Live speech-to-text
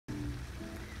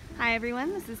Hi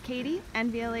everyone, this is Katie,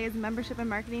 NVLA's Membership and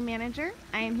Marketing Manager.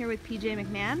 I am here with PJ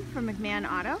McMahon from McMahon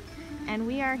Auto, and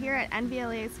we are here at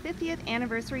NVLA's 50th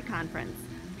Anniversary Conference.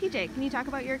 PJ, can you talk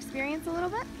about your experience a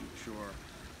little bit? Sure.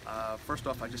 First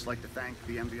off, I'd just like to thank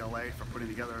the NVLA for putting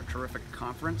together a terrific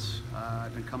conference.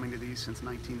 I've been coming to these since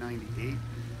 1998,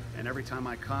 and every time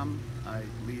I come, I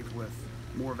leave with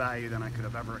more value than I could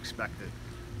have ever expected.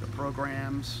 The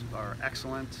programs are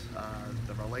excellent,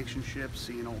 the relationships,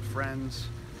 seeing old friends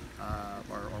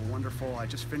are wonderful. I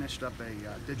just finished up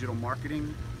a digital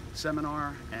marketing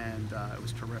seminar, and it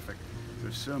was terrific.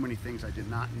 There's so many things I did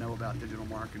not know about digital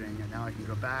marketing, and now I can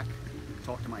go back,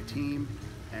 talk to my team,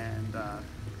 and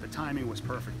the timing was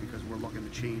perfect because we're looking to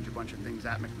change a bunch of things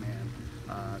at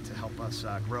McMahon to help us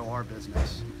grow our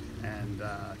business. And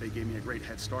they gave me a great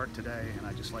head start today, and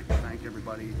I'd just like to thank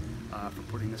everybody for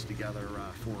putting this together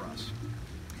for us.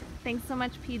 Thanks so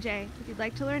much, PJ. If you'd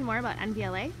like to learn more about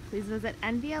NVLA, please visit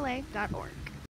nvla.org.